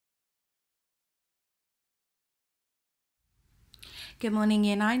Good morning,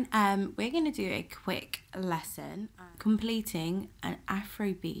 Year 9. We're going to do a quick lesson completing an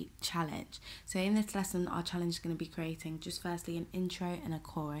Afrobeat challenge. So in this lesson, our challenge is going to be creating just firstly an intro and a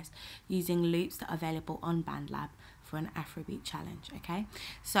chorus using loops that are available on BandLab for an Afrobeat challenge, okay?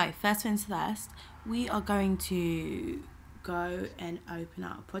 So first things first, we are going to go and open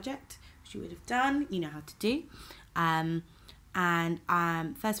out a project, which you would have done, you know how to do.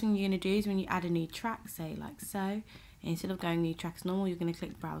 First thing you're going to do is when you add a new track, say like so, instead of going new tracks normal, you're going to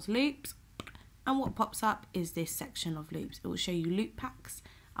click browse loops, and what pops up is this section of loops. It will show you loop packs.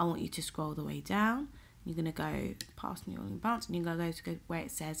 I want you to scroll the way down. You're going to go past New Orleans Bounce, and you're going to go to where it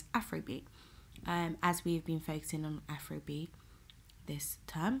says Afrobeat, as we've been focusing on Afrobeat this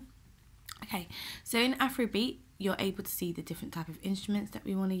term. Okay, so in Afrobeat, you're able to see the different type of instruments that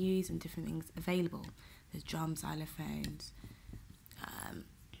we want to use and different things available. There's drums, xylophones,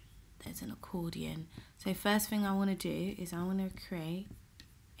 there's an accordion. So first thing I want to do is I want to create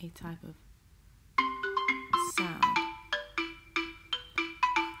a type of sound.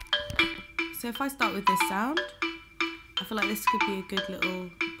 So if I start with this sound, I feel like this could be a good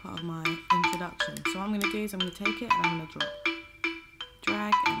little part of my introduction. So what I'm going to do is I'm going to take it and I'm going to drop.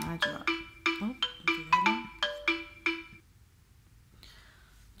 Drag and I drop. Oh, do that again.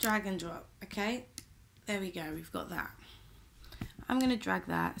 Drag and drop. Okay, there we go, we've got that. I'm going to drag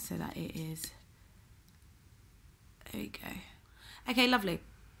that so that it is, there we go. Okay, lovely.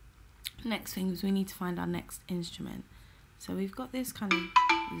 Next thing is we need to find our next instrument. So we've got this kind of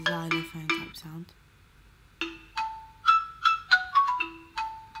xylophone type sound.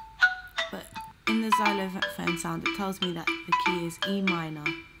 But in the xylophone sound, it tells me that the key is E minor.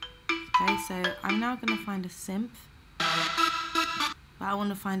 Okay, so I'm now going to find a synth. But I want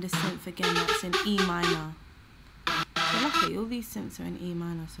to find a synth again that's in E minor. So luckily, all these synths are in E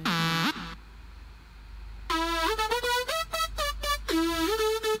minor, so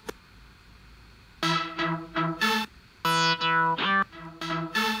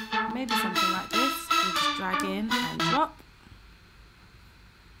maybe something like this. We'll just drag in and drop.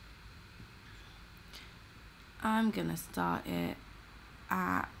 I'm gonna start it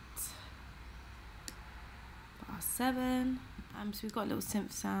at bar 7. So we've got a little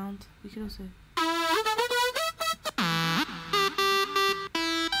synth sound. We could also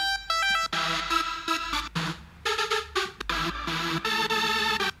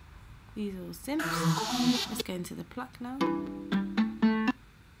these are all synths. Let's go into the pluck now.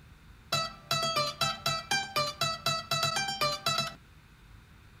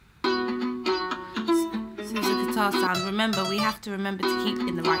 So it's a guitar sound. Remember, we have to remember to keep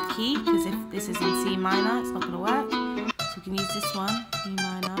in the right key, because if this is in C minor, it's not going to work. So we can use this one, E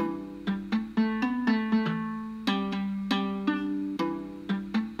minor.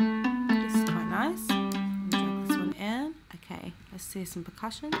 This is quite nice. Drag this one in. Okay, let's see some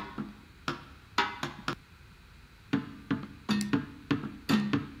percussion.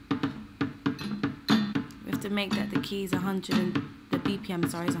 We have to make that the key is 100 and the BPM,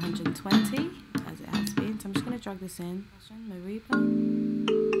 sorry, is 120 as it has been. So I'm just going to drag this in. Mariba.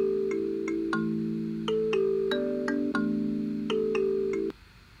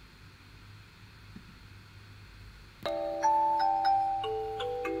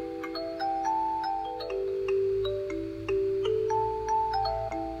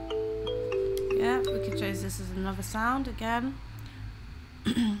 Yeah, we could choose this as another sound again.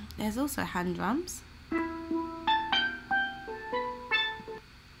 There's also hand drums.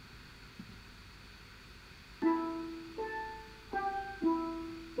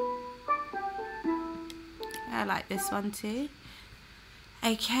 I like this one too.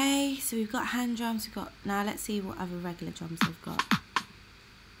 Okay, so we've got hand drums, now let's see what other regular drums we've got.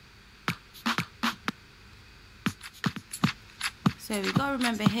 So we've got to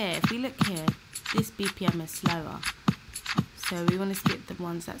remember here, if we look here, this BPM is slower. So we want to skip the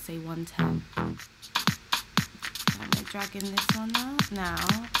ones that say 110. I'm going to drag in this one now. Now,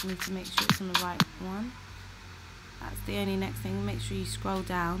 we need to make sure it's on the right one. That's the only next thing. Make sure you scroll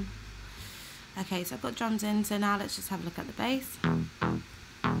down. Okay, so I've got drums in, so now let's just have a look at the bass. It's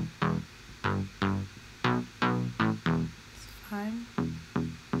fine.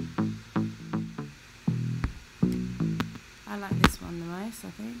 I like this one the most, I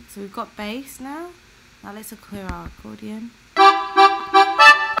think. So we've got bass now. Now let's clear our accordion.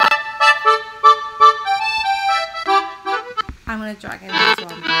 I'm going to drag in this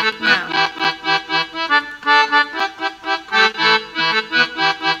one now.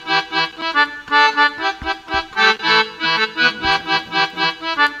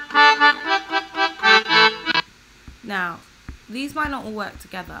 Now, these might not all work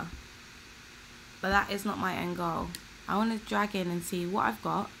together, but that is not my end goal. I want to drag in and see what I've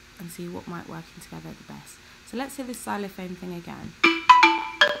got and see what might work in together the best. So let's do this xylophone thing again.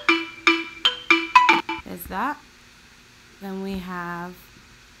 There's that. Then we have,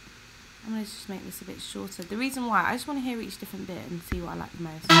 I'm going to just make this a bit shorter. The reason why, I just want to hear each different bit and see what I like the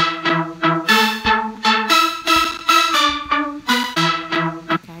most.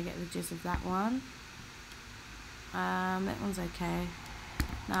 Okay, I get the gist of that one. That one's okay.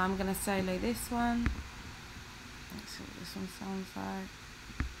 Now I'm going to solo this one. Let's see what this one sounds like.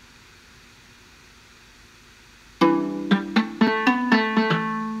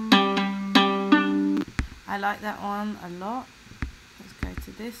 I like that one a lot. Let's go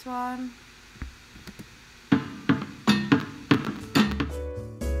to this one.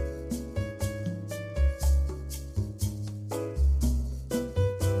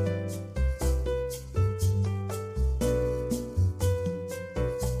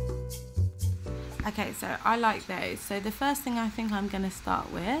 Okay, so I like those. So the first thing I think I'm going to start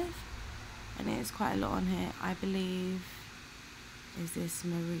with, and it's quite a lot on here, I believe, is this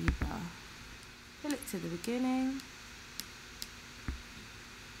Mariba. Pull it to the beginning.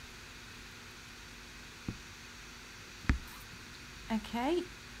 Okay.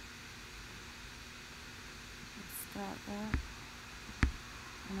 Let's start that.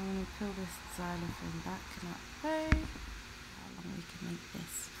 And I'm going to pull this xylophone back and that way. How long we can make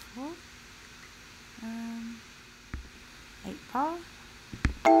this for? 8 bar.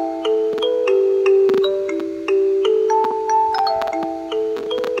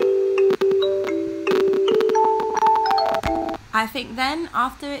 I think then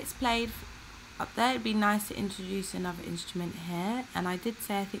after it's played up there, it'd be nice to introduce another instrument here. And I did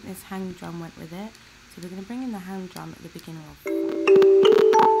say I think this hang drum went with it. So we're going to bring in the hang drum at the beginning of.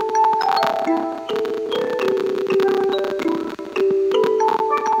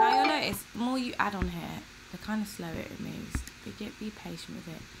 Now you'll notice the more you add on here, the kind of slower it moves. But be patient with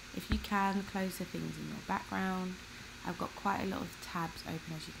it. If you can, close the things in your background. I've got quite a lot of tabs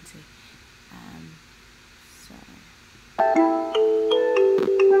open, as you can see. So.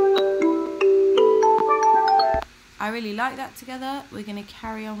 I really like that together. We're going to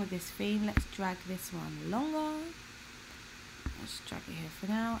carry on with this theme. Let's drag this one longer. Let's drag it here for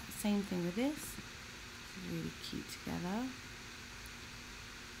now. Same thing with this. It's really cute together.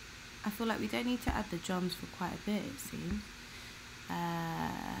 I feel like we don't need to add the drums for quite a bit, it seems.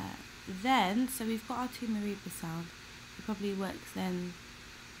 Then, so we've got our two Mariba sound. It probably works then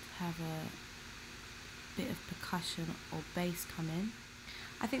to have a bit of percussion or bass come in.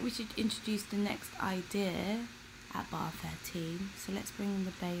 I think we should introduce the next idea at bar 13. So let's bring in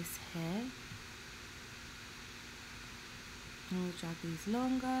the bass here. And we'll drag these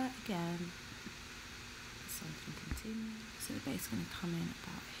longer again. This one can continue. So the bass is going to come in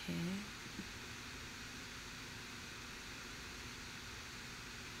about here.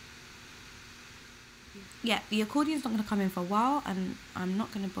 Yeah, the accordion's not going to come in for a while, and I'm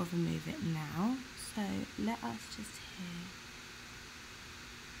not going to bother move it now. So let us just hear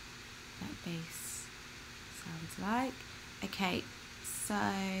that bass sounds like. Okay, so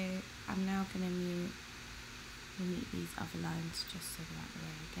I'm now going to mute these other lines just so they're out the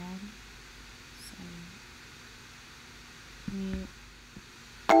way again. So mute.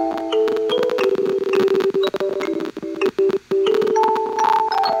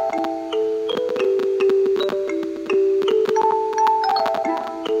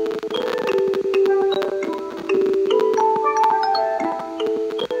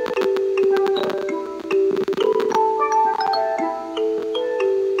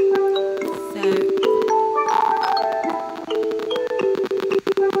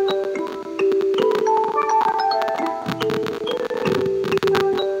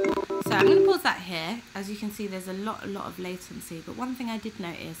 As you can see, there's a lot of latency, but one thing I did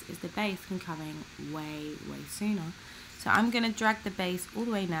notice is the bass can come in way sooner. So I'm going to drag the bass all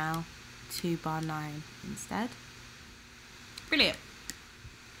the way now to bar 9 instead. Brilliant.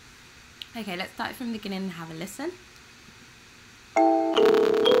 Okay, let's start from the beginning and have a listen.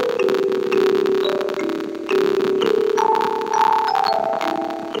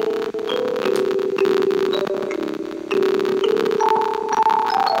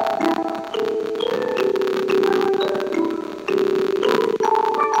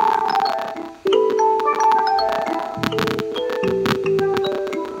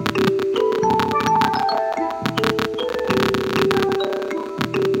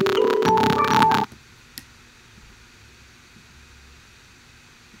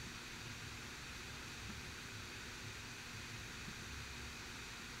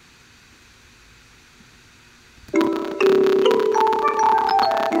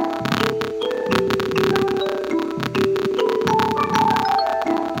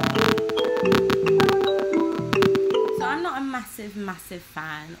 massive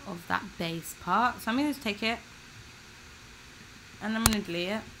fan of that bass part. So I'm going to just take it and I'm going to delete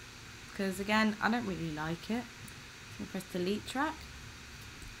it because again I don't really like it. So press delete track.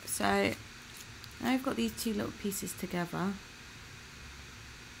 So now we've got these two little pieces together.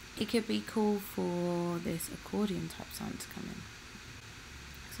 It could be cool for this accordion type sound to come in.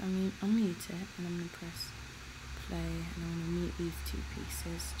 So I'll mute it and I'm going to press play and I'm going to mute these two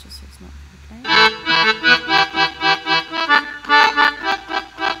pieces just so it's not going to play.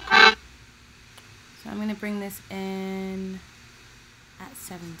 So I'm going to bring this in at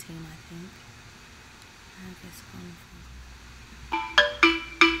 17, I think. And this one.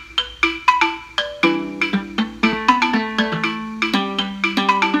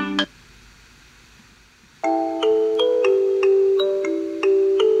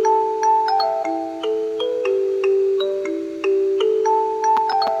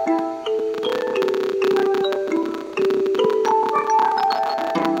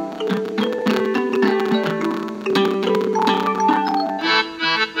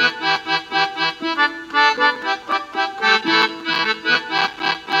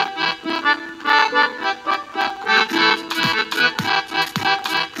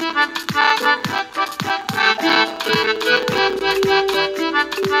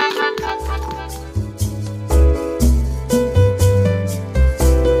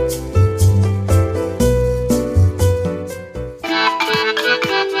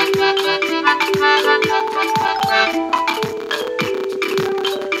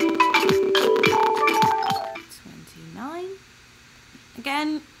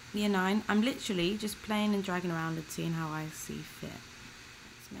 Again, year 9, I'm literally just playing and dragging around and seeing how I see fit.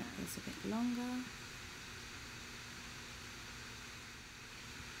 Let's make this a bit longer.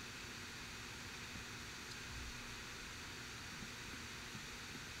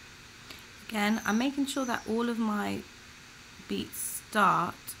 Again, I'm making sure that all of my beats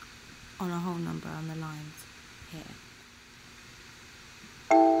start on a whole number on the lines here.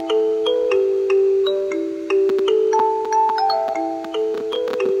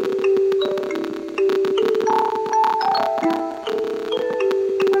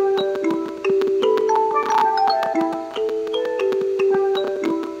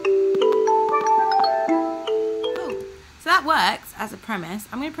 Works as a premise.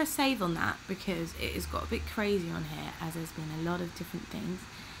 I'm going to press save on that because it has got a bit crazy on here as there's been a lot of different things.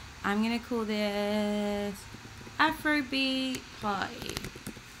 I'm going to call this Afrobeat Party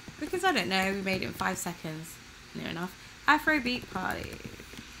because I don't know, we made it in 5 seconds, near enough. Afrobeat Party.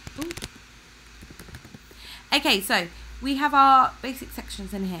 Ooh. Okay, so we have our basic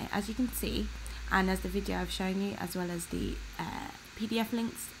sections in here as you can see, and as the video I've shown you, as well as the PDF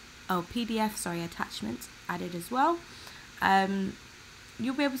links, attachments added as well.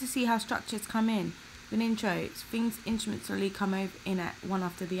 You'll be able to see how structures come in. With an intro, instruments really come in at one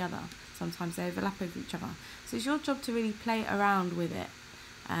after the other. Sometimes they overlap over each other. So it's your job to really play around with it.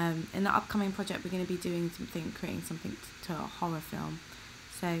 In the upcoming project, we're going to be doing something, creating something to a horror film.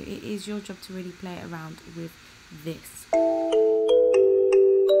 So it is your job to really play around with this.